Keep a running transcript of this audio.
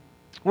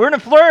We're in a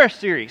Flourish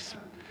series.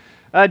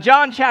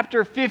 John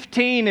chapter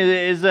 15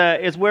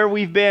 is where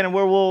we've been and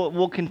where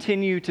we'll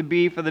continue to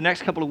be for the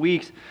next couple of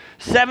weeks.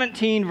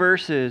 17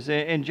 verses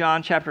in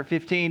John chapter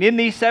 15. In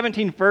these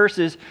 17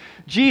 verses,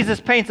 Jesus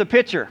paints a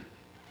picture.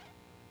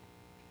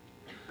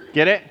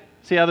 Get it?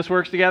 See how this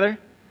works together?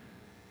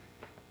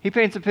 He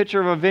paints a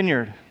picture of a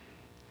vineyard,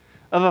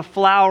 of a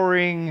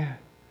flowering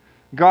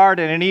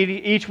garden. And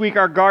each week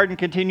our garden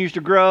continues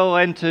to grow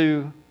and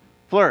to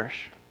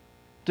flourish,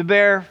 to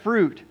bear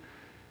fruit.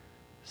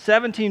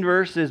 17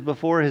 verses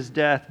before his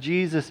death,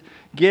 Jesus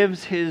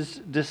gives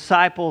his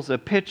disciples a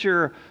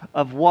picture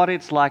of what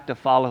it's like to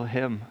follow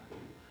him,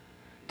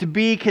 to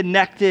be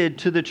connected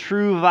to the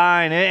true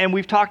vine. And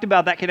we've talked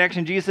about that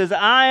connection. Jesus says,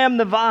 I am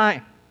the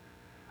vine,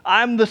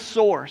 I'm the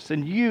source,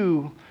 and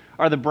you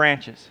are the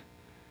branches.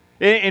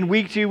 In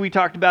week 2, we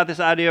talked about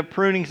this idea of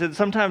pruning. So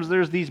sometimes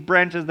there's these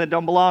branches that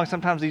don't belong.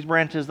 Sometimes these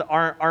branches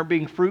aren't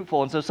being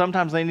fruitful. And so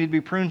sometimes they need to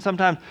be pruned.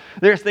 Sometimes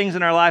there's things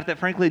in our life that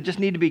frankly just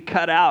need to be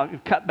cut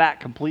out, cut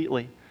back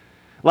completely.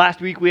 Last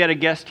week we had a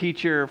guest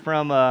teacher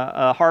from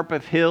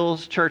Harpeth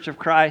Hills Church of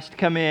Christ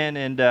come in,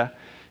 and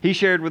he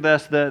shared with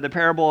us the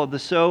parable of the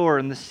sower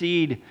and the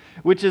seed,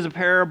 which is a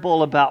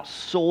parable about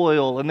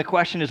soil. And the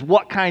question is,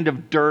 what kind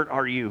of dirt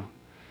are you?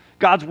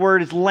 God's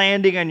word is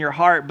landing on your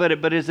heart,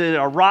 but is it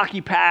a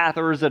rocky path,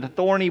 or is it a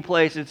thorny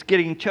place? It's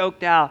getting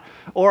choked out.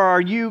 Or are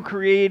you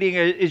creating,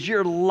 is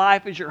your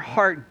life, is your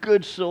heart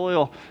good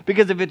soil?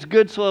 Because if it's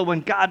good soil,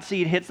 when God's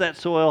seed hits that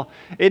soil,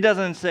 it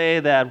doesn't say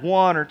that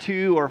 1 or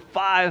 2 or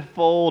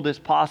 5-fold is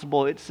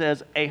possible. It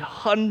says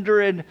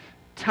 100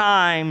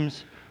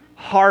 times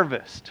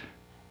harvest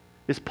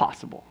is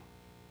possible.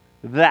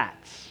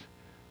 That's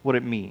what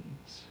it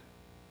means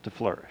to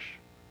flourish.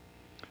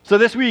 So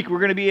this week, we're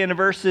going to be in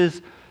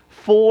verses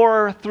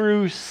 4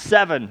 through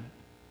 7.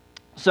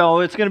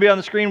 So it's going to be on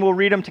the screen. We'll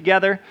read them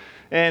together.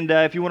 And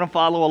if you want to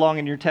follow along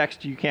in your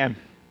text, you can.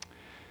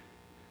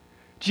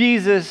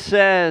 Jesus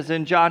says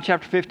in John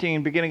chapter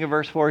 15, beginning of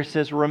verse 4, he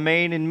says,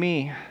 "Remain in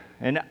me,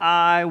 and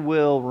I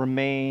will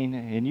remain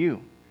in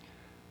you.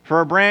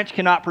 For a branch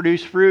cannot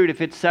produce fruit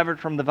if it's severed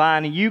from the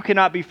vine, and you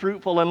cannot be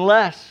fruitful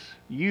unless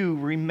you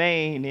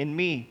remain in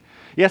me.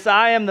 Yes,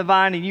 I am the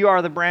vine and you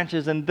are the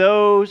branches, and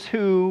those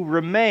who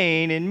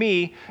remain in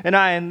me and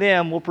I in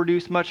them will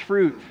produce much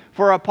fruit.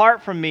 For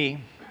apart from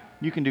me,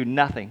 you can do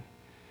nothing.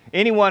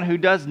 Anyone who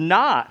does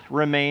not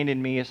remain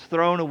in me is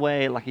thrown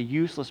away like a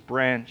useless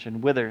branch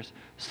and withers.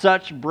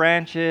 Such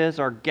branches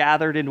are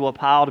gathered into a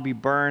pile to be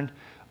burned.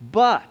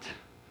 But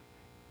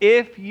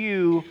if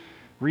you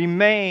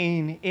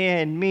remain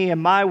in me and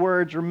my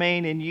words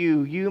remain in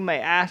you, you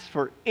may ask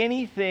for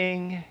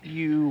anything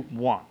you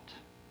want,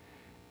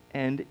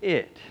 and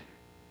it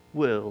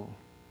will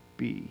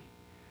be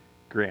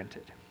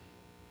granted."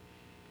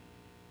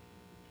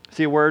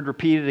 See a word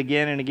repeated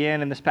again and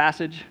again in this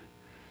passage?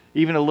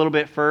 Even a little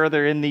bit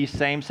further in these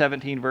same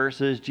 17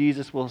 verses,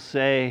 Jesus will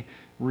say,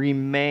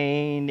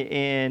 "Remain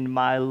in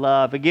my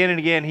love." Again and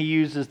again, he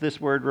uses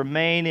this word,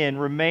 remain in me,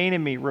 remain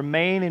in me,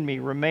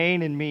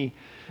 remain in me.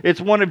 It's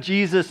one of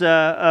Jesus,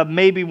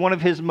 maybe one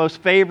of his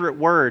most favorite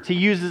words. He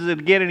uses it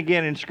again and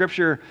again in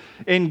Scripture.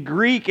 In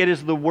Greek, it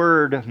is the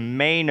word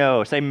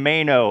meno. Say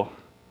meno.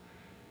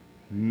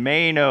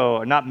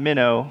 Meno, not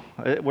minnow.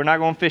 We're not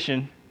going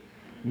fishing.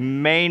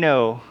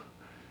 Meno.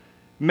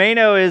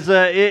 Meno is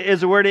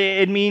a word.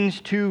 It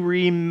means to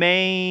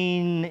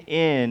remain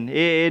in.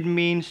 It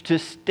means to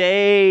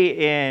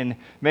stay in.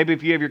 Maybe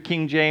if you have your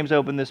King James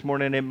open this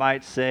morning, it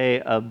might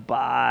say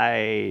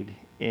abide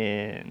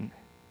in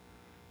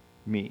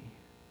me.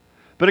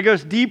 But it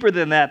goes deeper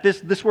than that.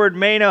 This word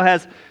meno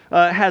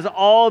has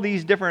all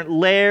these different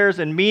layers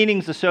and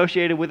meanings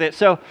associated with it.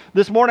 So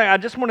this morning, I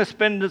just want to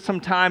spend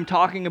some time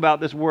talking about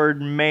this word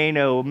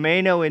meno.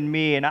 Meno in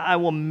me, and I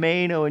will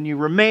meno in you.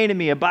 Remain in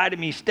me, abide in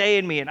me, stay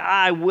in me, and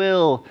I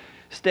will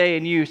stay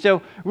in you.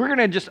 So we're going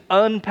to just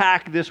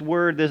unpack this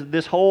word,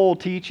 this whole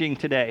teaching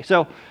today.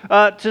 So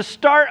to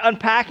start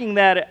unpacking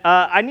that,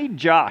 I need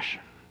Josh.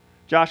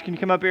 Josh, can you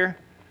come up here?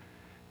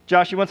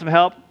 Josh, you want some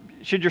help?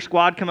 Should your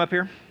squad come up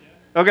here?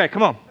 Okay,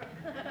 come on.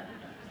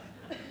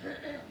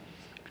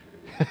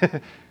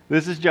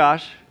 This is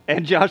Josh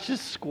and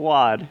Josh's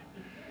squad.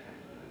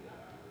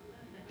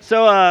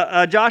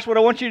 So, Josh, what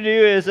I want you to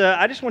do is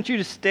I just want you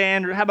to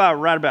stand, how about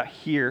right about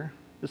here?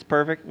 This is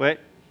perfect. Wait,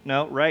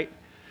 no, right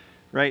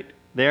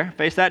there.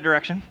 Face that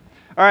direction.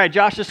 All right,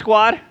 Josh's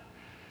squad.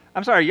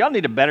 I'm sorry, y'all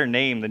need a better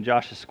name than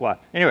Josh's squad.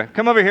 Anyway,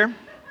 come over here.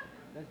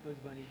 That's Bugs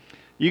Bunny.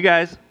 You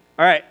guys.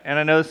 All right, and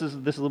I know this is a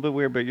little bit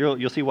weird, but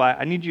you'll see why.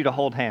 I need you to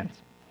hold hands.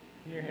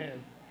 Your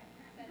hands.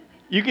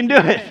 You can do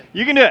it.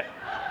 You can do it.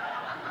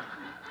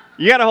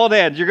 You got to hold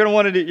hands. You're gonna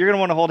want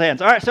to hold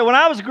hands. All right. So when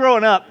I was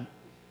growing up,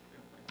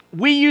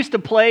 we used to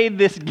play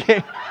this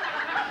game.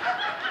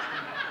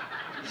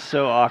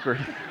 So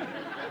awkward.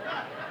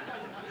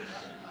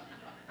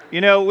 You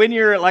know, when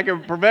you're like a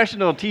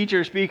professional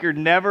teacher, speaker,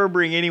 never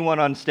bring anyone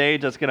on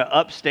stage that's going to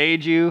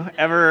upstage you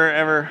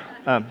ever.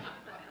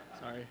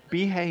 Sorry.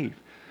 Behave.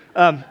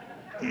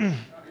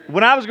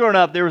 When I was growing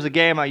up, there was a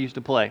game I used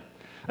to play.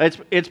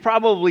 It's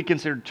probably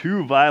considered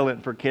too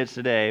violent for kids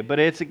today, but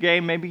it's a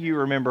game maybe you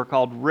remember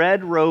called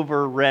Red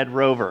Rover, Red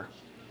Rover.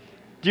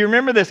 Do you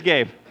remember this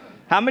game?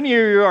 How many of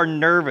you are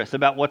nervous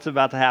about what's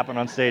about to happen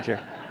on stage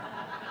here?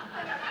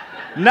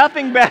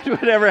 Nothing bad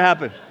would ever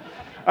happen.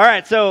 All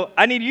right, so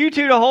I need you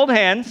two to hold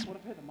hands.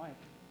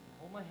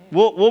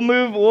 We'll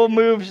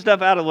move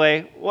stuff out of the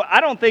way. Well, I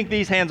don't think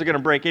these hands are going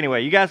to break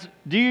anyway. You guys,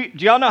 do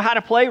y'all know how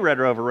to play Red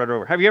Rover, Red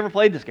Rover? Have you ever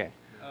played this game?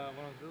 I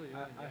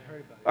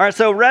heard about it. All right,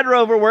 so Red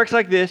Rover works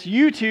like this.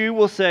 You two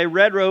will say,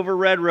 Red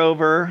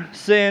Rover,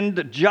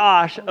 send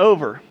Josh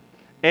over.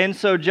 And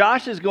so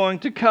Josh is going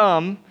to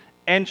come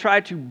and try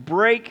to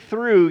break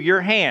through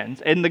your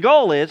hands. And the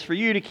goal is for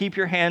you to keep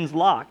your hands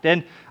locked.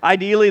 And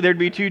ideally, there'd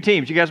be two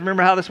teams. You guys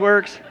remember how this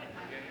works?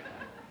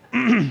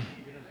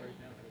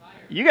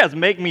 You guys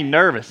make me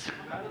nervous.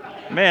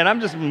 Man, I'm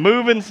just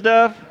moving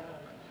stuff.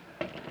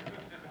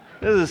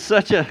 This is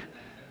such a...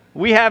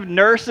 We have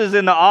nurses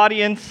in the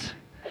audience.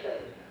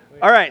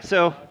 All right,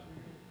 so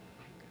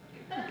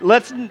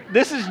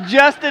this is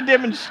just a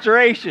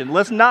demonstration.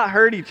 Let's not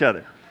hurt each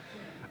other.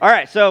 All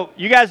right, so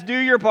you guys do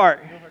your part.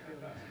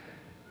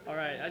 All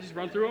right, I just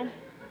run through them?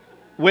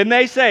 When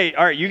they say,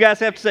 all right, you guys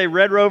have to say,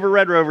 Red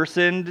Rover,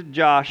 send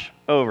Josh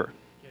over.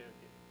 Okay.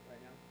 Right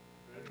now?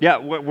 Yeah,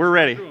 we're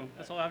ready.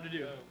 That's all I have to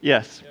do.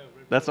 Yes,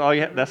 that's all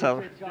you have. That's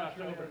how.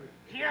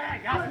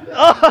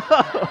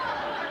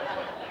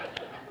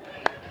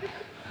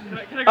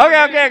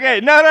 Okay.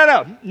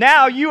 No.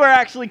 Now you are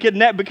actually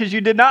connected because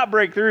you did not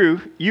break through.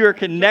 You are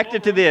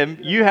connected to them.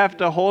 You have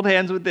to hold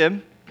hands with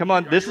them. Come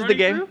on, this is the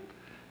game.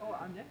 Oh,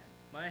 I'm next.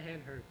 My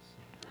hand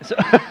hurts. So,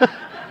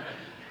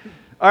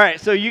 all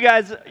right, so you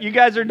guys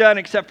are done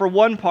except for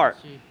one part.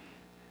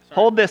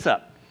 Hold this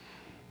up.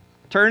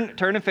 Turn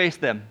and face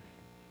them.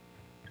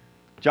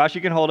 Josh,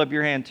 you can hold up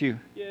your hand too.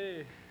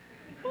 Yay.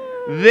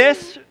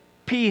 This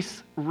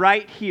piece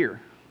right here.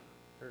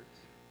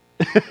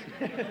 Hurts.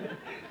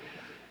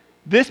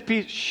 This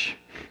piece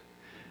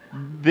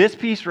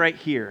right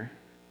here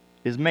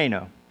is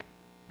Mano.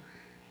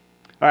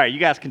 All right, you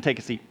guys can take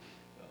a seat.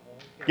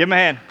 Give him a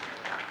hand.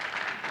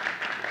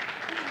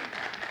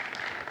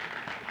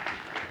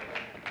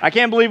 I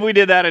can't believe we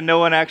did that and no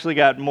one actually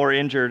got more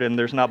injured and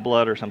there's not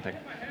blood or something.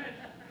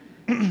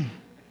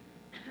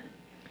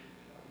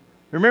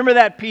 Remember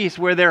that piece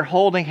where they're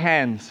holding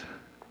hands?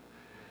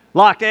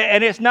 Locked.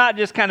 And it's not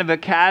just kind of a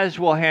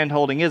casual hand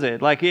holding, is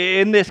it? Like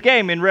in this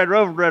game, in Red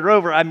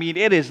Rover, I mean,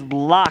 it is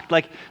locked.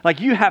 Like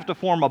you have to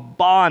form a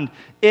bond.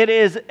 It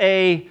is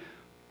a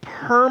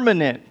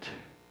permanent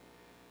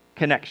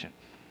connection.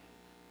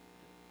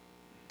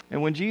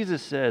 And when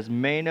Jesus says,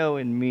 Mano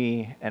in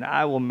me, and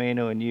I will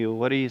Mano in you,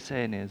 what he's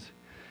saying is,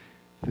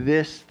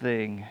 this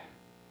thing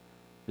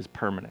is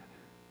permanent.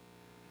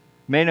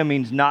 Mano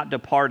means not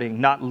departing,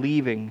 not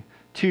leaving,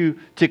 to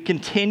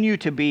continue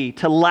to be,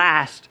 to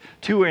last,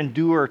 to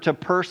endure, to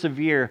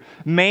persevere.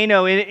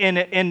 Mano,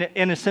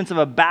 in a sense of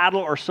a battle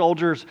or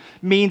soldiers,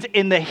 means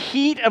in the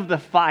heat of the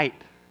fight,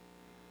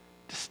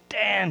 to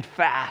stand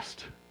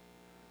fast,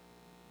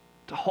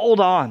 to hold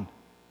on,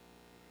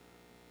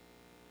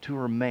 to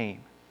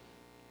remain.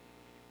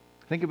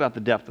 Think about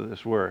the depth of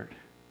this word.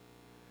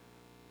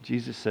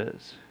 Jesus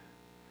says,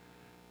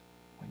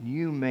 when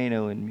you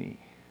Mano in me,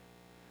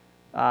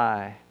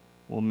 I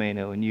will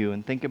Mano in you.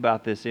 And think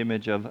about this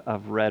image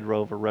of Red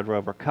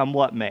Rover, come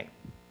what may,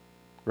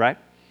 right?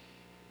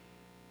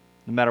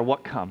 No matter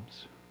what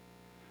comes,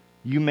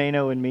 you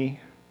Mano in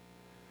me,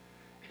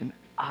 and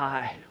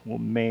I will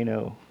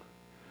Mano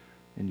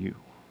in you.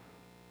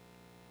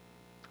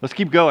 Let's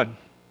keep going.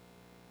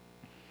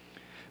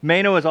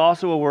 Mano is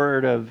also a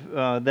word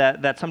of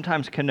that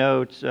sometimes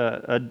connotes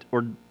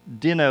or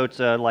denotes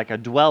like a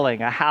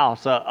dwelling, a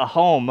house, a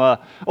home,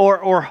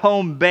 or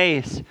home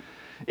base.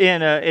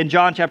 In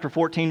John chapter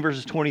 14,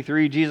 verses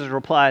 23, Jesus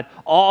replied,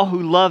 all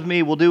who love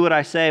me will do what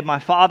I say. My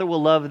Father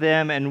will love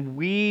them, and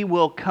we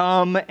will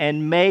come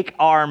and make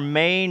our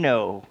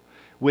Mano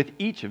with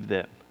each of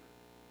them.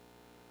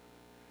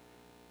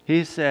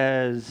 He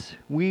says,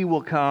 we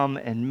will come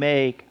and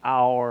make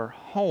our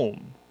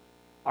home,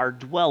 our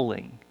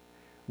dwelling,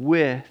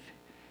 with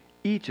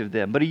each of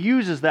them. But he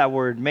uses that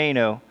word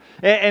Mano.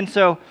 And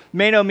so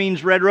Mano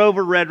means Red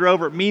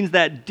Rover. It means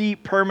that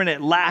deep,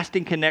 permanent,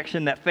 lasting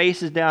connection that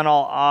faces down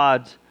all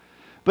odds.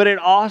 But it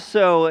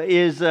also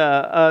is,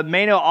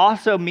 Mano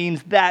also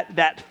means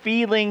that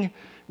feeling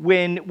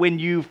when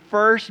you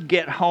first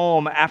get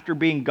home after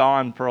being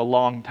gone for a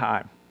long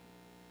time.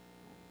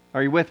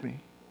 Are you with me?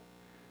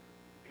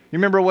 You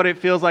remember what it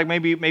feels like?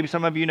 Maybe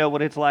some of you know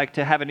what it's like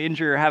to have an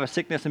injury or have a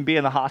sickness and be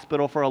in the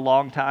hospital for a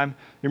long time.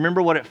 You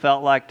remember what it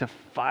felt like to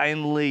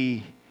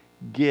finally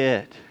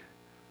get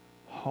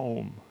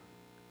home?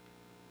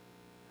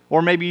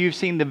 Or maybe you've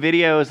seen the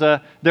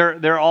videos,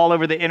 they're all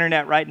over the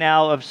internet right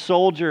now, of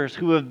soldiers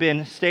who have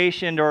been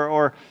stationed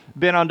or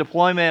been on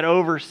deployment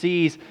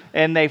overseas,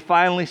 and they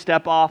finally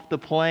step off the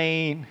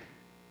plane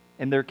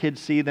and their kids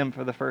see them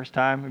for the first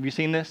time. Have you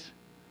seen this?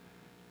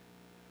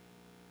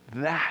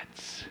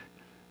 That's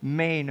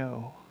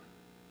Mano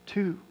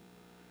too.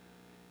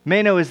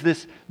 Mano is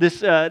this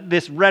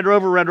Red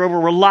Rover.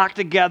 We're locked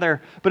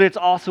together, but it's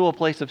also a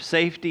place of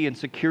safety and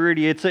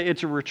security. It's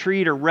a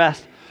retreat or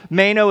rest.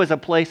 Mano is a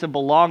place of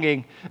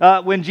belonging.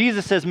 When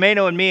Jesus says,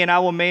 Mano in me and I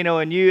will Mano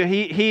in you,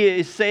 he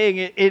is saying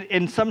it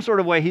in some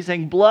sort of way. He's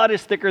saying blood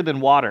is thicker than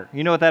water.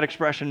 You know what that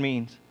expression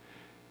means?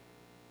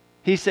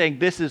 He's saying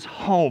this is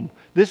home.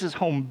 This is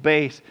home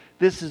base.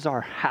 This is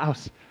our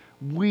house.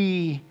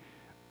 We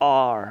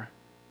are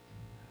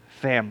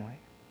family.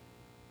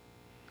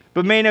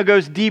 But Mano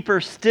goes deeper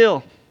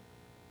still.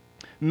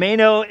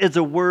 Mano is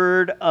a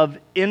word of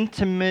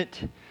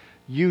intimate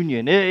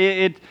union.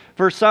 It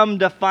for some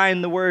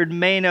define the word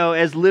Mano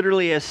as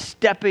literally as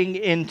stepping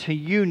into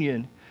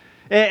union.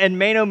 And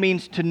Mano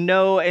means to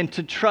know and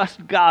to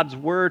trust God's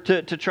word,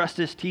 to trust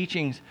his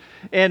teachings.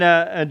 In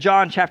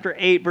John chapter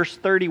 8, verse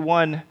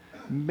 31,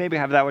 maybe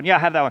I have that one. Yeah, I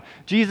have that one.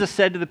 Jesus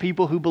said to the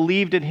people who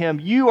believed in him,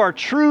 you are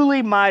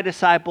truly my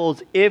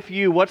disciples if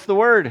you, what's the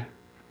word?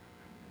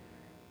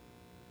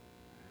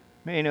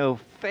 Mano,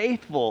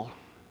 faithful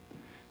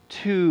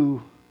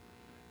to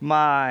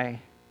my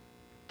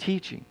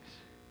teachings.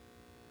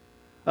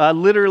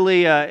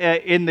 Literally,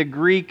 in the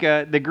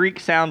Greek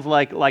sounds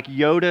like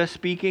Yoda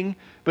speaking,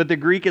 but the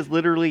Greek is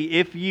literally,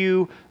 if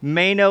you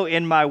Mano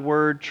in my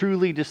word,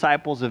 truly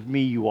disciples of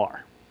me you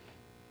are.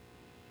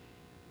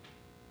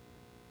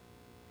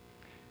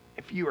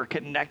 If you are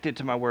connected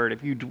to my word,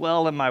 if you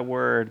dwell in my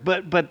word,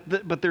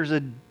 but there's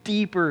a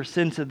deeper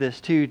sense of this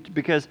too,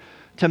 because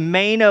to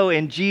Mano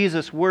in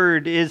Jesus'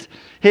 word is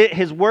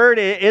his word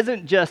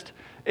isn't just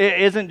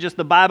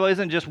the Bible,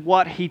 isn't just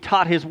what he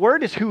taught. His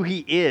word is who he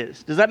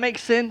is. Does that make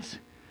sense?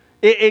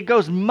 It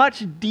goes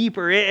much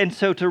deeper. And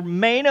so to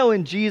Mano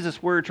in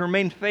Jesus' word, to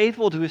remain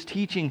faithful to his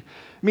teaching,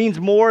 means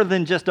more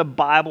than just a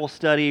Bible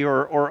study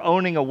or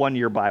owning a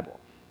one-year Bible.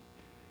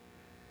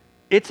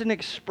 It's an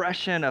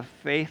expression of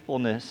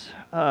faithfulness,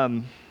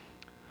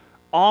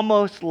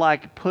 almost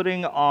like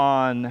putting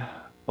on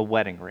a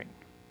wedding ring.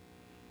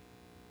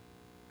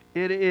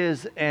 It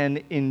is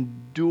an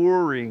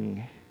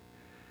enduring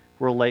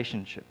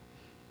relationship.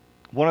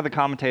 One of the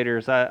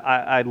commentators,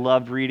 I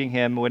loved reading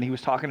him when he was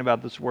talking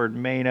about this word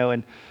Mano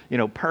and,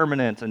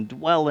 permanence and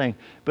dwelling,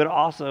 but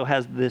also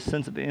has this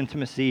sense of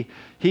intimacy.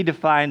 He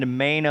defined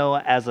Mano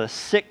as a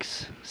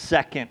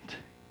 6-second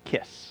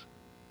kiss.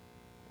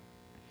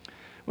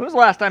 When was the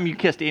last time you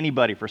kissed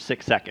anybody for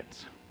 6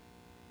 seconds?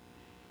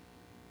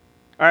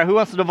 All right, who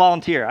wants to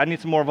volunteer? I need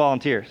some more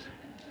volunteers.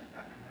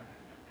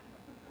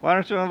 Why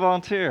don't you want to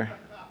volunteer?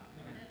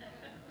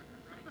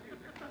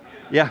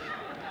 Yeah.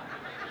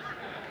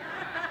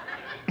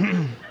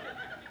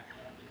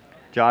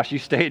 Josh, you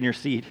stay in your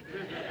seat.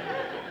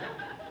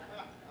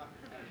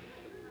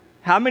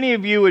 How many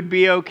of you would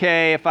be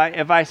okay if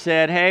I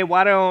said, hey,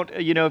 why don't,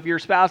 if your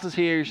spouse is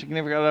here, your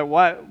significant other,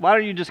 why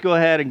don't you just go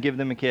ahead and give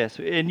them a kiss?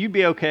 And you'd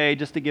be okay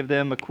just to give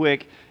them a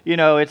quick,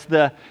 it's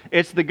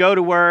the go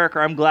to work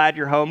or I'm glad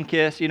you're home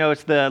kiss.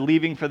 It's the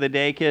leaving for the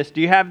day kiss.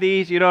 Do you have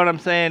these? You know what I'm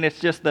saying? It's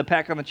just the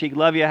peck on the cheek.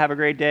 Love you. Have a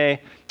great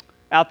day.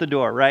 Out the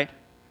door, right?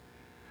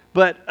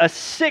 But a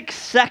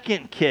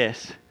 6-second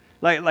kiss,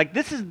 like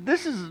this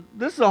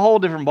is a whole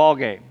different ball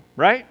game,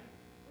 right?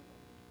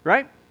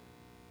 Right?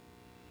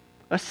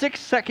 A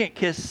 6-second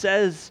kiss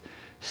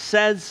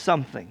says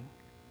something.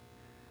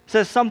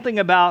 Says something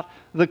about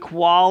the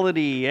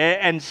quality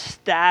and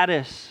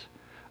status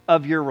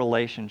of your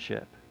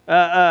relationship.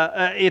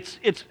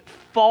 It's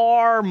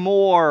far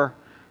more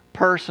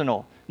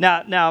personal.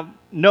 Now,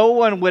 no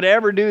one would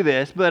ever do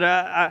this,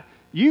 but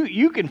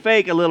you can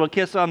fake a little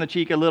kiss on the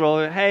cheek, a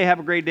little, hey, have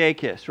a great day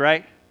kiss,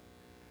 right?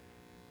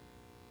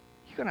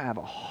 You're going to have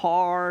a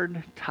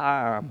hard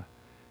time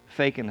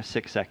faking a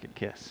 6-second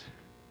kiss.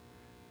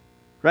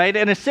 Right?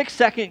 And a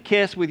 6-second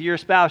kiss with your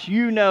spouse,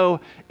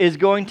 is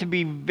going to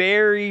be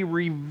very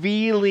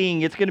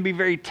revealing. It's going to be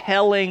very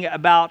telling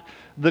about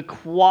the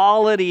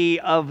quality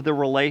of the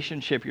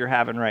relationship you're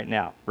having right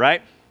now,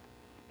 right?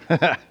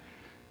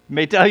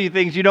 May tell you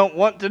things you don't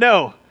want to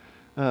know.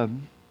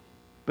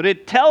 But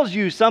it tells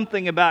you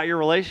something about your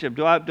relationship.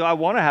 Do I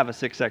want to have a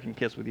 6-second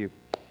kiss with you?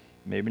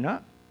 Maybe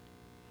not.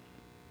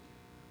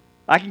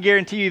 I can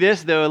guarantee you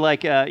this, though,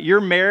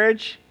 your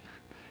marriage,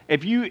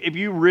 if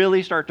you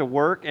really start to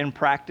work and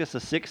practice a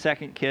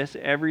 6-second kiss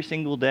every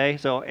single day,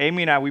 so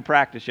Amy and I, we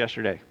practiced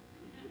yesterday.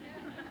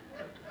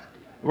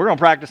 We're going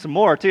to practice some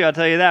more, too, I'll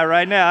tell you that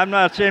right now. I'm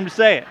not ashamed to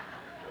say it.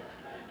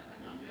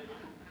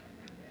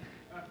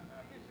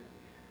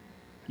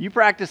 You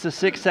practice a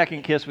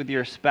 6-second kiss with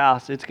your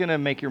spouse, it's going to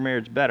make your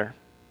marriage better.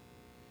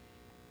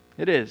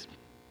 It is.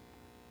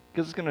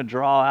 Because it's going to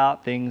draw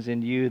out things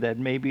in you that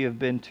maybe have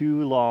been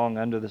too long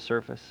under the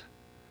surface.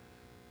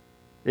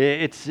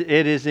 It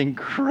is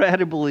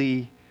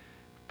incredibly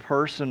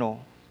personal.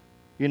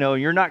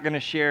 You're not going to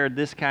share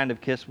this kind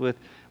of kiss with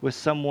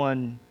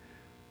someone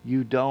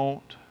you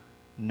don't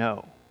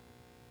know.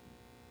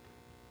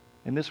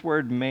 And this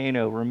word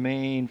Mano,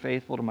 remain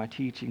faithful to my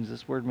teachings,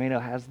 this word Mano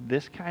has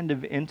this kind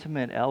of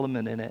intimate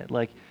element in it.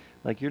 Like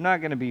you're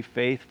not going to be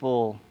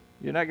faithful,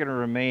 you're not going to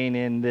remain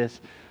in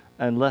this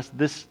unless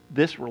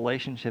this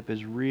relationship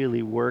is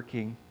really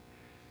working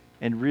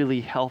and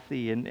really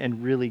healthy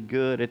and really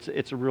good.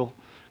 It's a real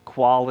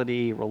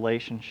quality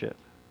relationship.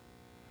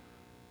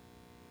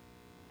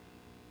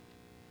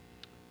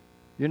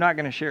 You're not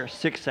going to share a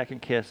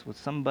 6-second kiss with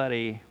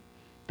somebody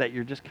that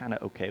you're just kind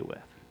of okay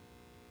with,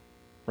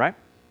 right?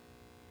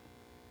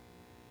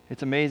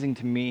 It's amazing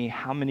to me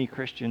how many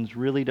Christians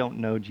really don't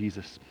know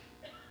Jesus.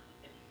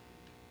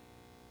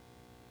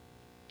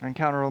 I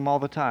encounter them all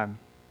the time.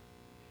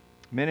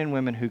 Men and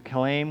women who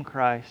claim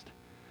Christ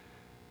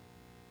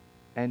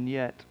and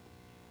yet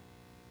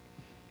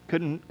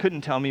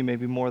couldn't tell me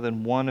maybe more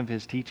than one of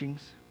his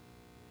teachings.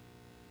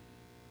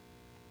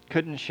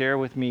 Couldn't share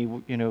with me,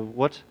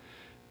 what's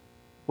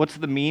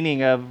the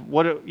meaning of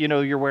what,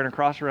 you're wearing a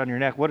cross around your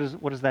neck. What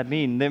does that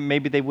mean? Then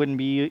maybe they wouldn't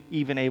be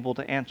even able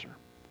to answer.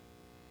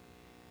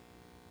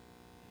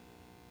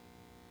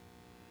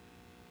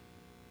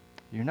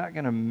 You're not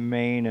going to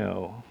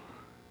mano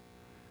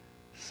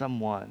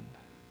someone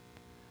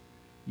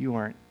you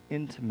aren't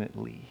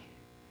intimately,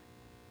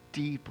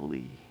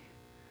 deeply,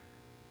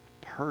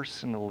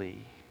 personally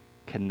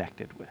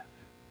connected with.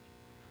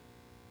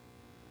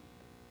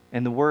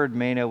 And the word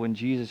mano, when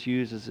Jesus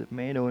uses it,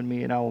 mano in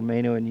me and I will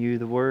mano in you,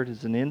 the word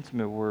is an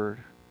intimate word.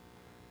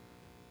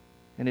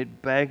 And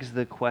it begs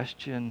the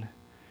question,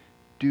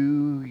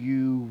 do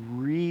you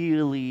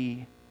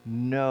really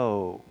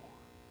know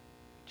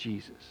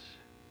Jesus?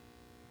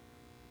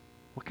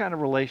 What kind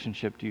of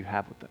relationship do you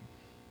have with him?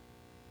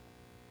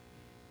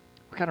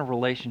 What kind of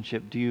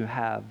relationship do you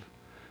have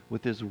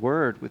with his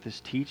word, with his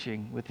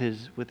teaching, with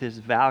his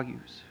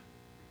values?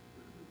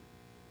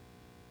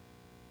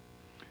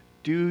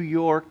 Do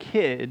your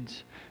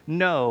kids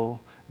know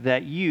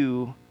that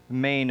you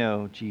may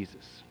know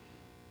Jesus?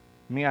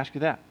 Let me ask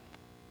you that.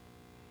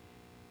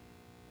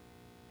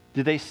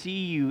 Do they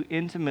see you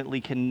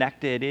intimately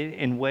connected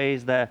in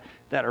ways that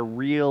are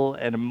real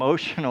and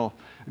emotional?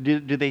 Do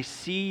they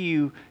see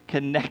you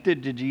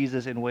connected to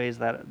Jesus in ways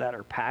that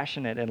are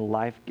passionate and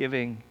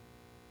life-giving?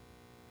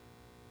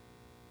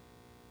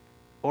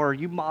 Or are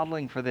you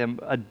modeling for them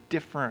a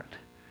different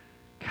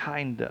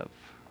kind of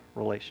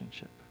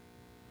relationship?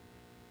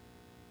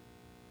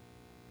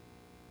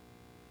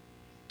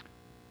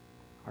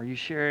 Are you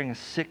sharing a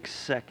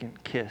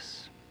 6-second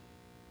kiss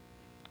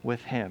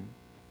with him?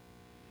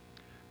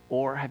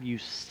 Or have you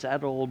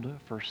settled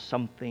for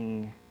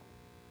something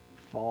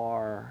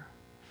far,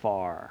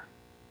 far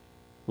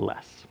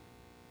less?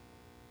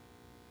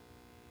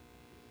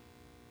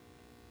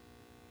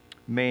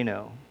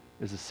 Mano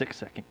is a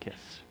 6-second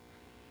kiss.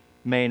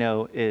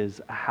 Mano is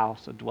a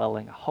house, a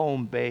dwelling, a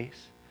home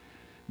base.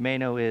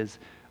 Mano is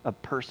a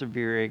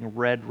persevering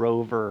Red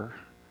Rover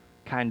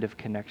kind of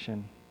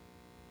connection.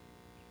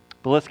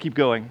 But let's keep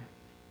going.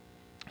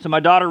 So my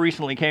daughter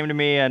recently came to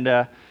me,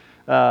 and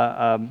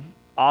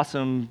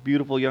awesome,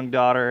 beautiful young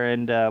daughter,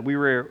 and we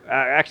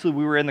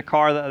were in the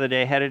car the other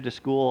day headed to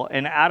school,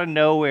 and out of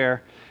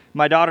nowhere,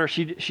 my daughter,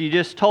 she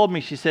just told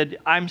me, she said,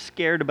 "I'm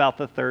scared about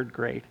the 3rd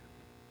grade."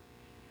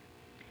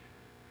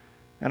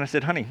 And I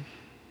said, "Honey,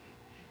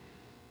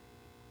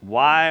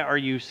 why are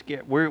you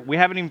scared? We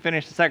haven't even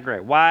finished the 2nd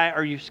grade. Why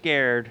are you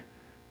scared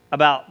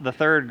about the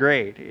 3rd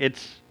grade?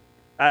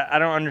 I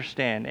don't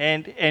understand."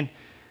 And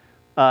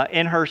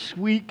in her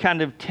sweet,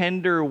 kind of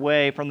tender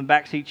way from the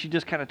back seat, she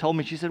just kind of told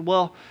me, she said,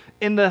 "Well,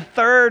 in the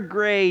 3rd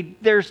grade,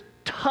 there's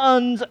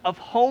tons of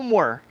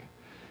homework.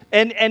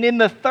 And in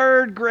the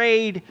 3rd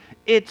grade,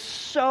 it's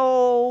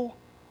so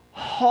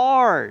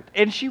hard."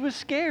 And she was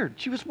scared.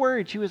 She was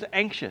worried. She was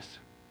anxious.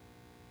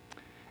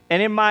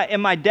 And in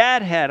my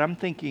dad head, I'm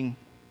thinking,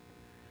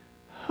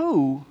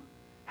 who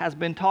has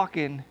been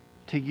talking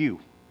to you?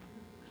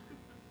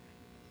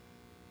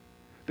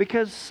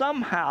 Because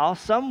somehow,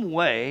 some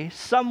way,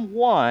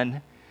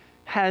 someone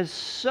has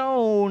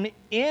sown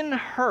in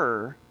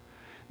her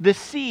the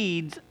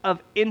seeds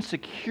of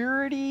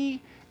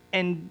insecurity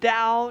and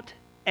doubt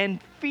and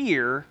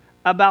fear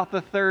about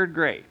the 3rd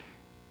grade,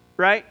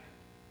 right?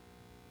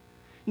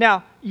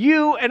 Now,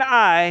 you and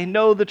I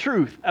know the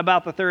truth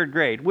about the 3rd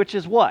grade, which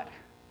is what?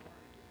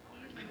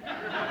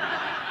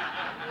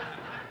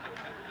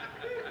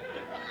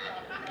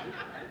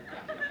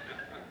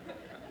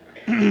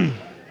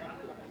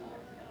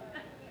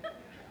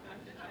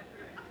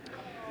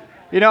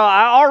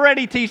 I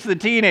already teach the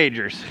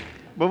teenagers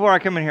before I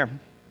come in here.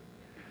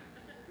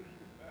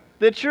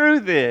 The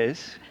truth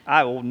is,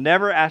 I will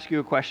never ask you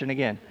a question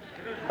again.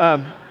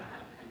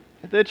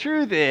 The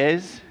truth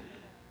is,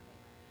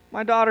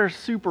 my daughter's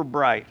super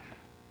bright.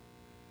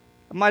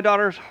 My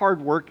daughter's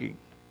hardworking.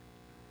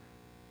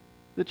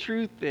 The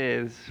truth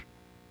is,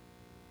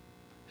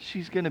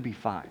 she's going to be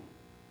fine.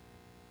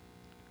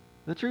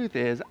 The truth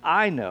is,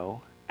 I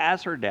know,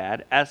 as her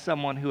dad, as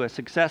someone who has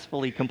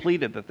successfully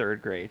completed the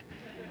 3rd grade,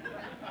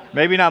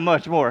 maybe not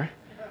much more,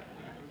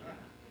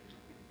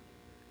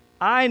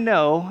 I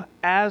know,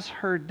 as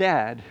her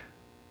dad,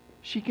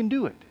 she can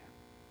do it.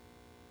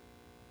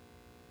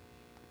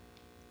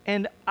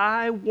 And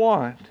I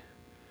want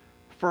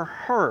for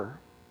her,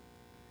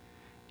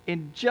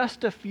 in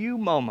just a few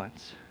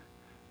moments,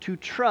 to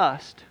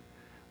trust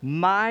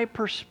my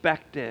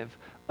perspective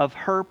of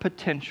her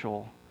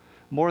potential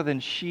more than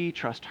she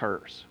trusts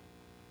hers.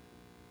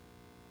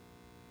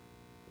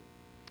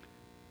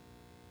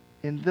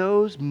 In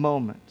those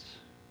moments,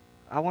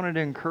 I wanted to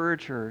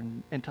encourage her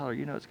and tell her,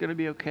 it's going to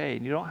be okay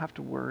and you don't have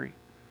to worry.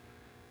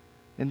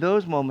 In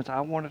those moments,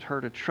 I wanted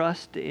her to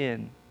trust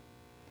in,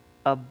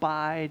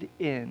 abide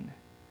in,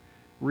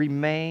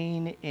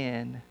 remain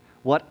in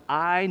what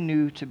I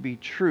knew to be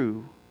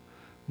true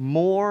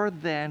more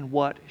than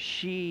what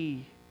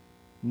she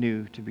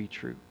knew to be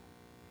true.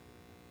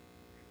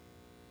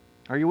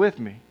 Are you with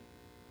me?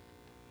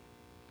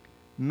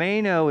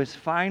 Mano is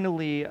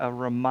finally a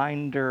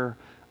reminder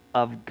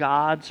of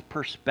God's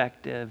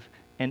perspective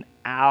and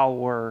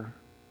our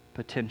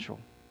potential.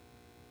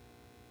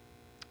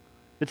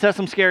 It says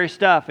some scary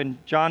stuff in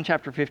John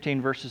chapter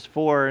 15, verses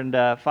 4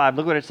 and 5.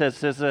 Look what it says. It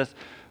says this: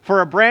 "For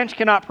a branch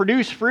cannot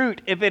produce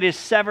fruit if it is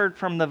severed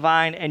from the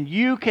vine, and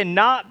you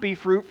cannot be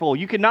fruitful,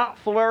 you cannot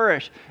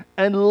flourish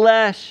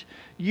unless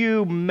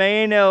you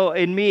mano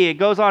in me." It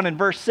goes on in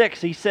verse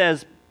 6. He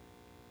says,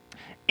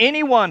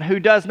 "Anyone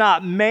who does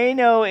not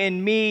mano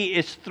in me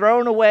is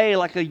thrown away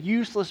like a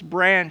useless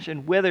branch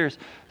and withers.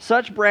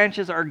 Such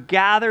branches are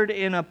gathered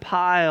in a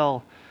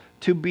pile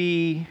to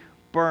be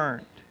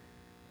burned."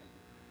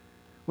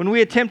 When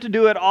we attempt to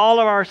do it all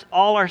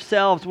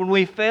ourselves, when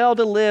we fail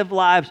to live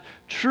lives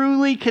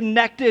truly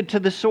connected to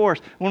the source,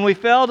 when we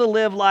fail to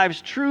live lives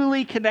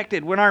truly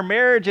connected, when our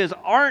marriages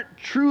aren't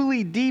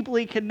truly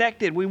deeply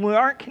connected, when we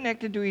aren't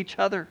connected to each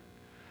other,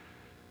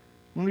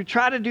 when we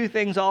try to do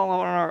things all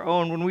on our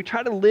own, when we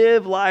try to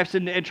live lives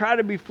and try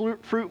to be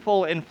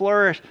fruitful and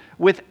flourish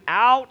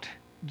without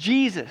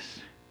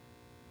Jesus,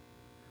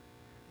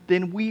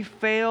 then we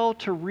fail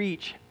to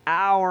reach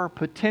our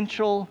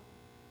potential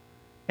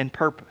and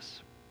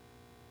purpose.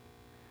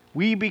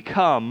 We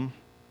become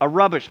a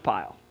rubbish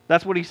pile.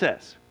 That's what he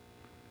says.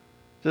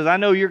 He says, I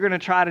know you're going to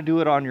try to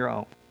do it on your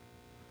own.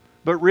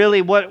 But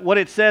really what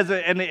it says,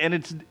 and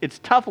it's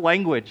tough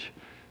language,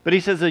 but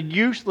he says a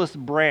useless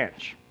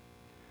branch.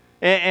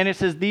 And it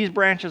says these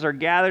branches are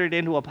gathered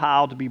into a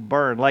pile to be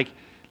burned. Like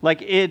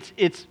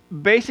it's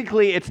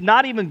basically, it's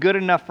not even good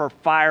enough for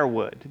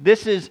firewood.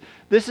 This is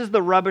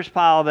the rubbish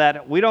pile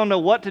that we don't know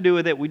what to do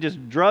with it. We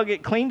just drug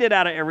it, cleaned it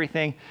out of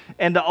everything,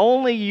 and the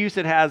only use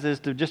it has is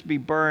to just be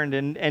burned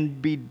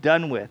and be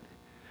done with.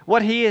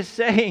 What he is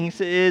saying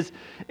is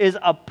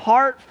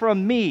apart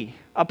from me,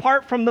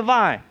 apart from the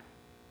vine,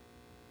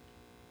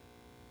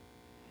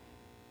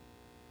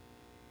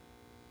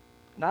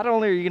 not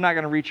only are you not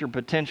going to reach your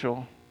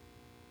potential,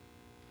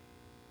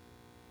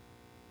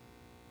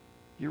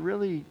 you're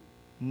really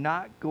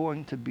not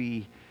going to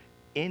be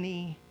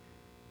any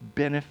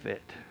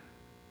benefit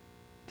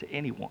to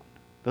anyone.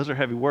 Those are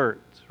heavy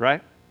words,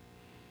 right?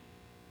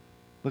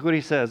 Look what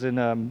he says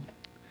in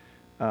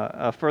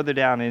further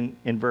down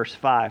in verse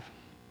 5.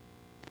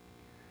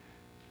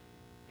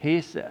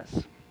 He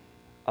says,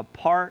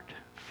 apart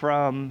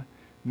from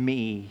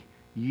me,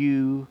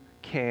 you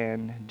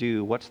can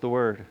do. What's the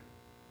word?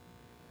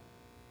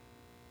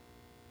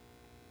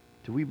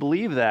 Do we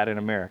believe that in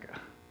America?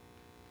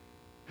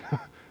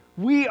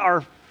 We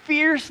are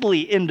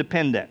fiercely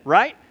independent,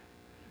 right?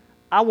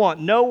 I want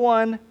no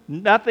one,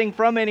 nothing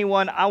from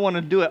anyone. I want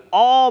to do it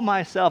all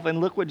myself. And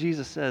look what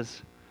Jesus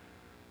says.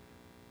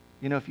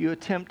 If you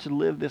attempt to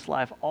live this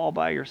life all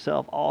by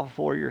yourself, all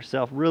for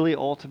yourself, really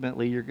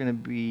ultimately you're going to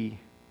be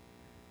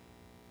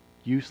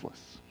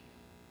useless.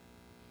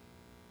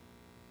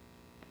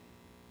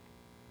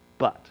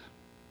 But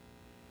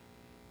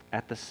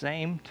at the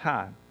same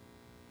time,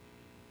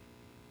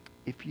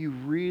 if you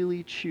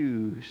really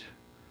choose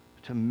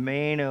to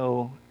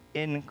mano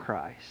in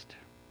Christ,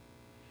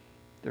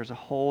 there's a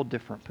whole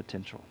different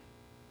potential.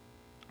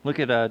 Look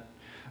at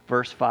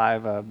verse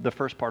 5, the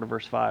first part of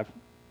verse 5.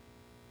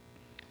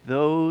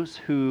 Those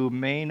who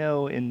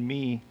mano in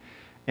me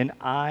and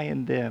I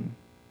in them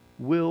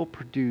will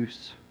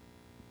produce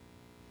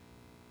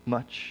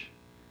much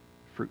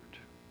fruit.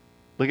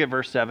 Look at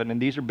verse 7,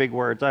 and these are big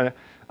words.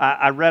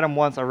 I read them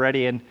once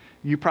already, and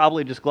you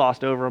probably just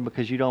glossed over them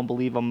because you don't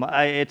believe them.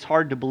 It's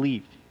hard to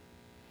believe.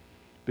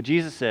 But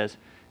Jesus says,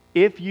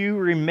 if you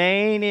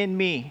remain in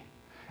me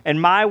and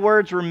my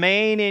words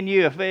remain in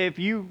you, if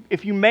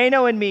you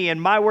mano in me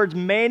and my words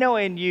mano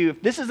in you,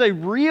 if this is a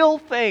real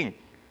thing,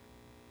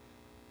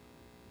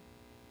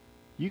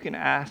 you can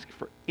ask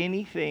for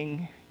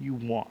anything you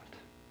want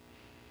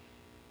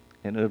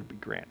and it'll be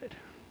granted.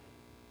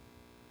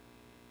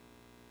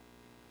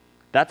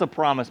 That's a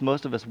promise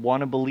most of us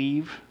want to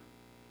believe,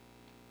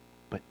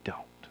 but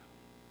don't.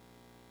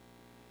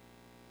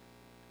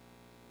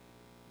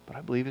 But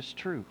I believe it's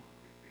true.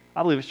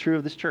 I believe it's true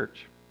of this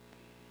church.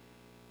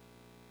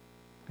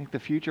 I think the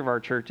future of our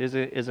church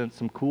isn't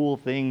some cool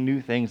thing,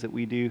 new things that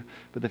we do,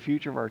 but the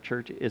future of our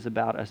church is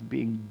about us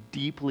being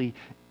deeply,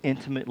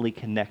 intimately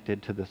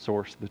connected to the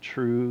source, the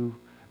true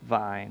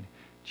vine,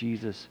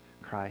 Jesus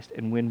Christ.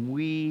 And when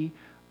we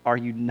are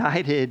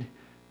united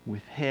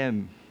with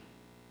Him,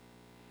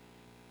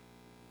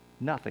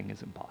 nothing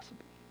is impossible.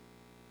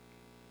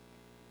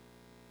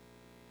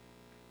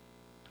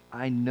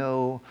 I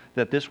know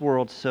that this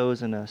world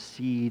sows in us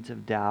seeds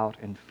of doubt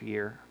and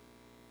fear.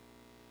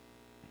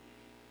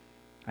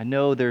 I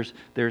know there's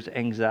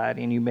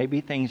anxiety, and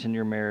maybe things in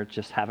your marriage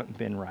just haven't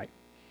been right.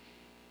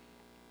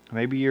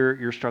 Maybe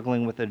you're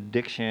struggling with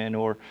addiction,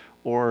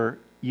 or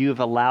you've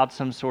allowed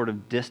some sort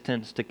of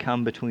distance to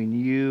come between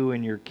you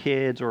and your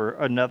kids or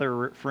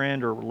another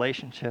friend or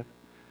relationship.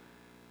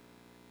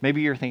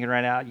 Maybe you're thinking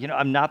right now,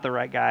 I'm not the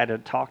right guy to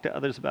talk to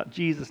others about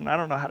Jesus, and I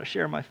don't know how to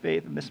share my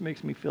faith, and this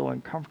makes me feel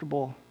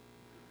uncomfortable.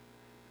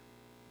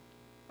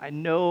 I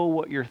know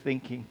what you're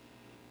thinking.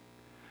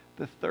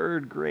 The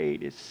third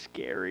grade is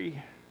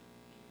scary.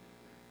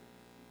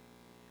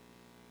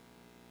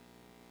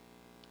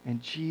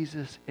 And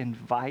Jesus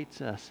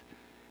invites us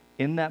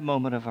in that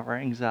moment of our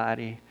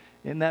anxiety,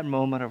 in that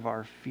moment of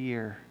our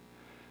fear,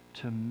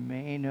 to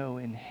meno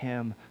in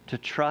Him, to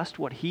trust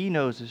what He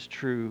knows is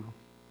true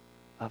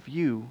of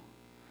you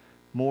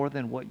more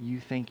than what you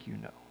think you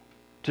know.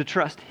 To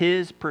trust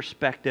His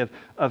perspective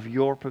of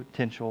your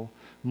potential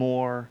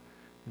more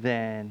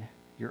than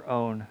your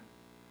own.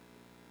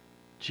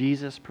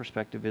 Jesus'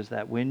 perspective is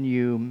that when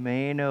you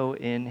meno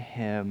in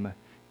Him,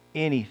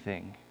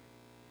 anything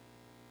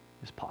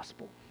is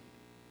possible.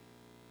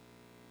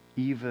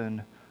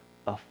 Even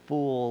a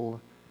full,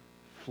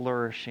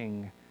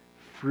 flourishing,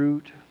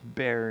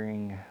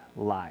 fruit-bearing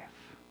life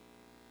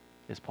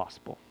is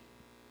possible.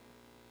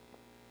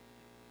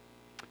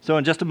 So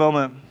in just a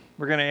moment,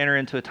 we're going to enter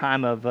into a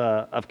time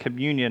of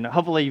communion.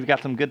 Hopefully you've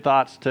got some good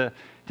thoughts to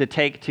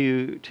take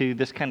to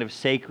this kind of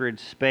sacred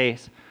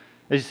space.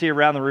 As you see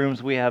around the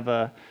rooms, we have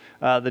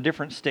the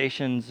different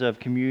stations of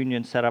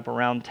communion set up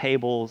around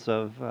tables.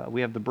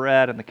 We have the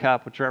bread and the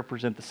cup, which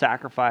represent the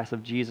sacrifice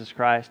of Jesus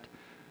Christ.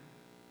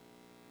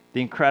 The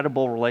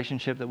incredible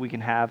relationship that we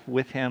can have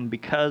with Him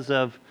because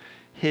of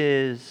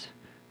His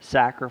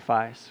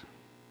sacrifice.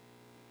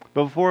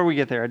 But before we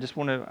get there, I just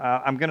want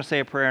to, I'm going to say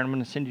a prayer, and I'm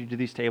going to send you to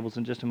these tables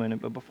in just a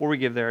minute. But before we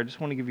get there, I just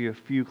want to give you a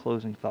few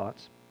closing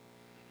thoughts.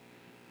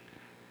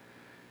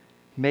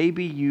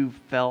 Maybe you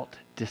felt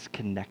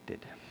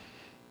disconnected.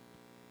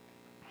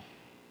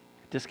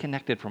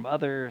 Disconnected from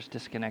others,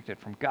 disconnected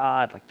from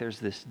God. Like there's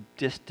this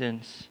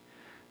distance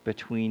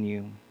between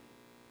you.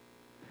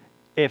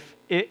 If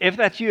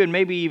that's you, and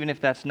maybe even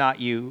if that's not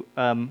you,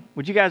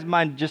 would you guys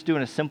mind just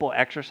doing a simple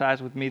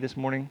exercise with me this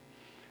morning?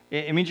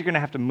 It means you're going to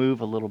have to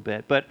move a little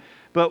bit. But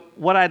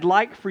what I'd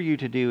like for you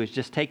to do is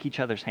just take each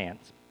other's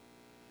hands.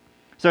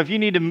 So if you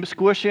need to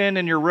squish in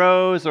your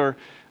rows, or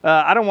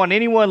I don't want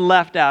anyone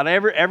left out.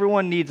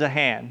 Everyone needs a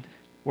hand.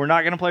 We're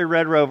not going to play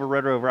Red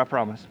Rover, I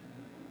promise.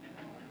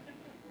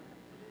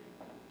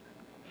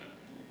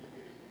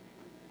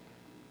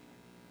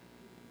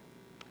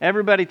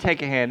 Everybody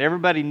take a hand.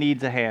 Everybody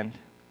needs a hand.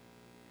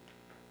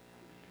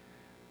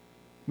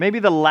 Maybe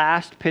the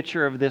last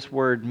picture of this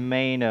word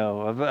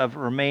meno, of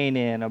remain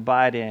in,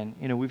 abide in.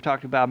 We've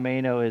talked about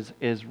meno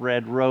as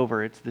Red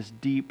Rover. It's this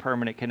deep,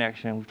 permanent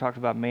connection. We've talked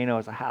about meno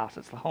as a house.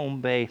 It's the home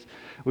base.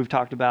 We've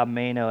talked about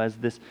meno as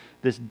this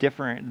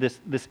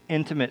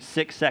intimate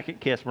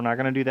 6-second kiss. We're not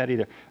going to do that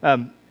either.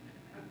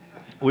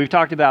 We've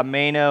talked about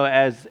meno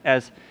as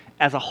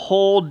a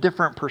whole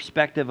different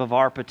perspective of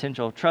our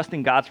potential,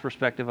 trusting God's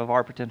perspective of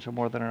our potential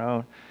more than our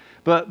own.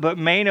 But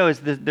meno is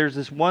there's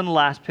this one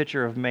last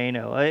picture of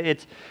meno.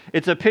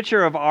 It's a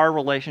picture of our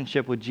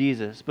relationship with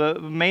Jesus.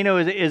 But meno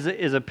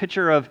is a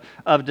picture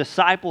of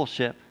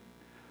discipleship.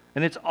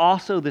 And it's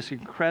also this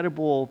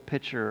incredible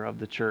picture of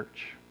the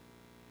church.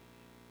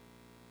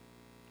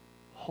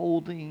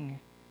 Holding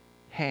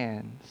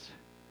hands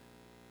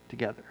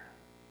together.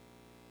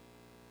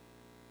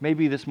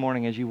 Maybe this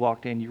morning as you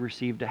walked in, you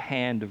received a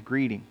hand of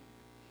greeting,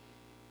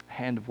 a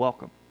hand of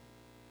welcome.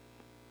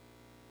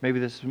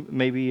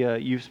 Maybe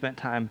you've spent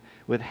time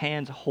with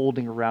hands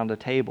holding around a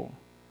table.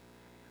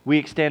 We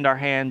extend our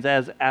hands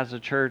as a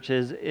church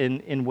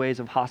in ways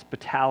of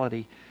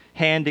hospitality.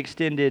 Hand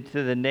extended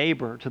to the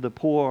neighbor, to the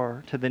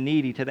poor, to the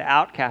needy, to the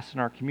outcast in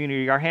our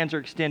community. Our hands are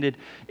extended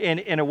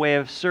in a way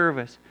of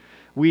service.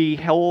 We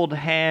hold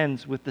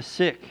hands with the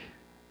sick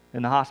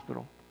in the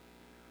hospital.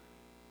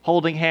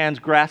 Holding hands,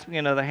 grasping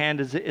another hand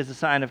is a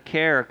sign of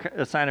care,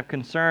 a sign of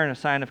concern, a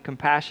sign of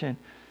compassion.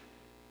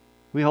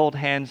 We hold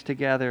hands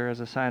together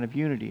as a sign of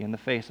unity in the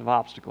face of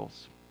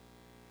obstacles.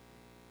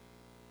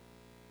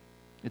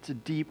 It's a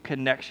deep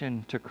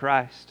connection to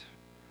Christ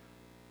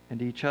and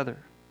to each other.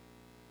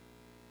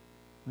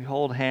 We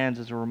hold hands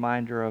as a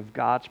reminder of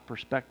God's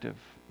perspective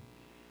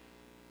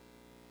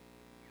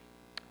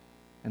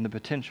and the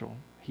potential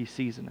He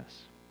sees in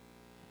us.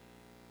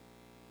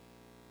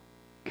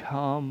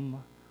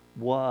 Come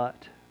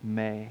what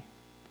may,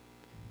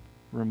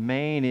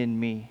 remain in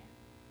me,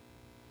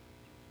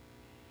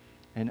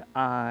 and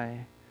I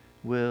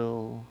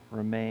will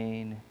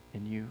remain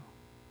in you.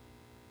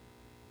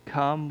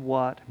 Come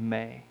what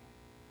may,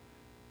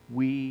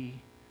 we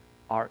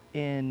are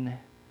in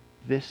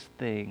this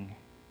thing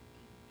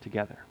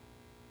together.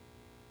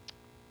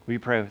 Will you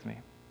pray with me?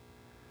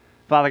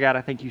 Father God,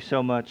 I thank you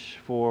so much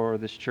for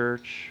this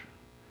church,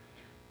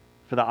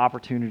 for the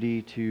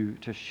opportunity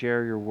to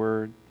share your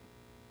word.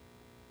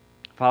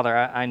 Father,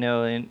 I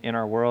know in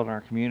our world, in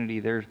our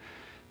community, there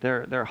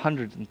are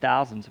hundreds and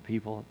thousands of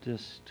people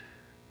just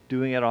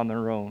doing it on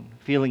their own,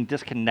 feeling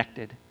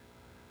disconnected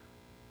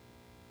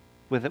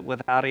with it,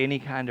 without any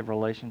kind of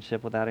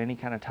relationship, without any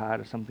kind of tie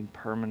to something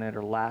permanent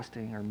or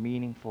lasting or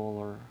meaningful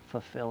or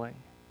fulfilling.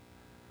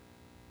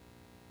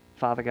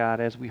 Father God,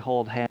 as we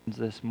hold hands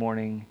this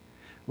morning,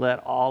 let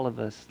all of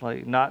us,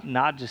 like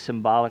not just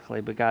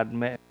symbolically, but God,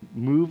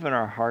 move in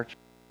our hearts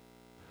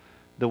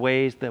the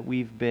ways that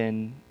we've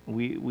been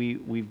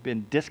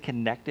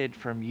disconnected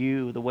from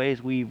you, the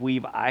ways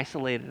we've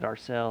isolated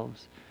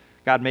ourselves.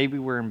 God, maybe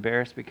we're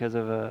embarrassed because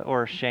of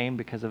or ashamed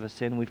because of a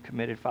sin we've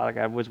committed. Father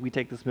God, as we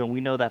take this meal,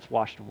 we know that's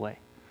washed away.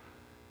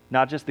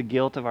 Not just the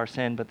guilt of our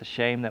sin, but the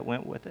shame that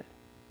went with it.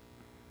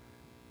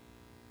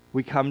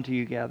 We come to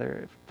you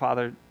together,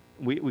 Father.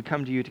 We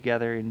come to you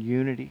together in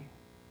unity,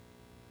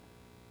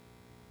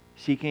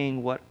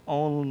 seeking what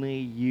only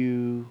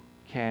you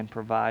can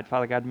provide.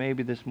 Father God,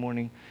 maybe this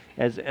morning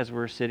as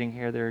we're sitting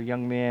here, there are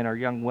young men or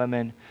young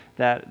women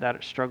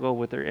that struggle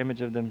with their image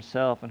of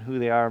themselves and who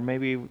they are.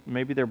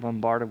 Maybe they're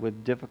bombarded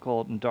with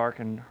difficult and dark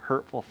and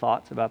hurtful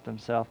thoughts about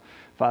themselves.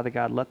 Father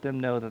God, let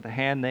them know that the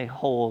hand they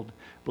hold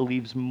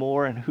believes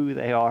more in who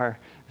they are.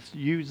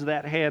 Use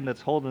that hand that's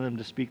holding them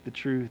to speak the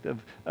truth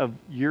of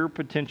your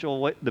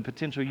potential, the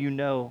potential you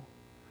know,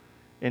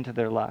 into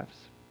their lives.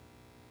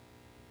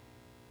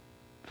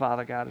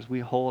 Father God, as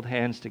we hold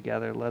hands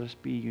together, let us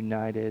be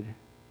united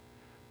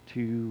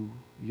to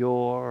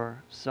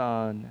your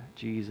Son,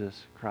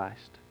 Jesus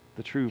Christ,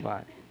 the true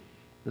vine,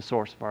 the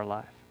source of our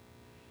life.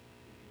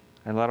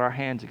 And let our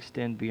hands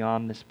extend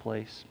beyond this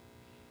place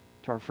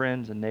to our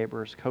friends and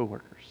neighbors,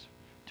 co-workers,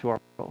 to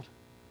our world.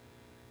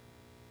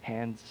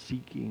 Hands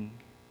seeking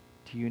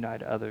to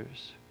unite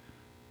others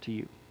to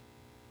you.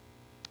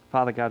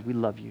 Father God, we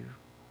love you.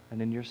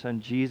 And in your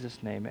Son,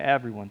 Jesus' name,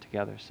 everyone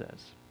together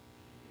says,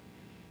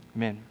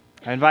 amen.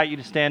 I invite you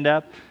to stand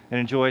up and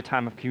enjoy a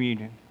time of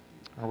communion.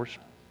 Our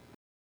worship.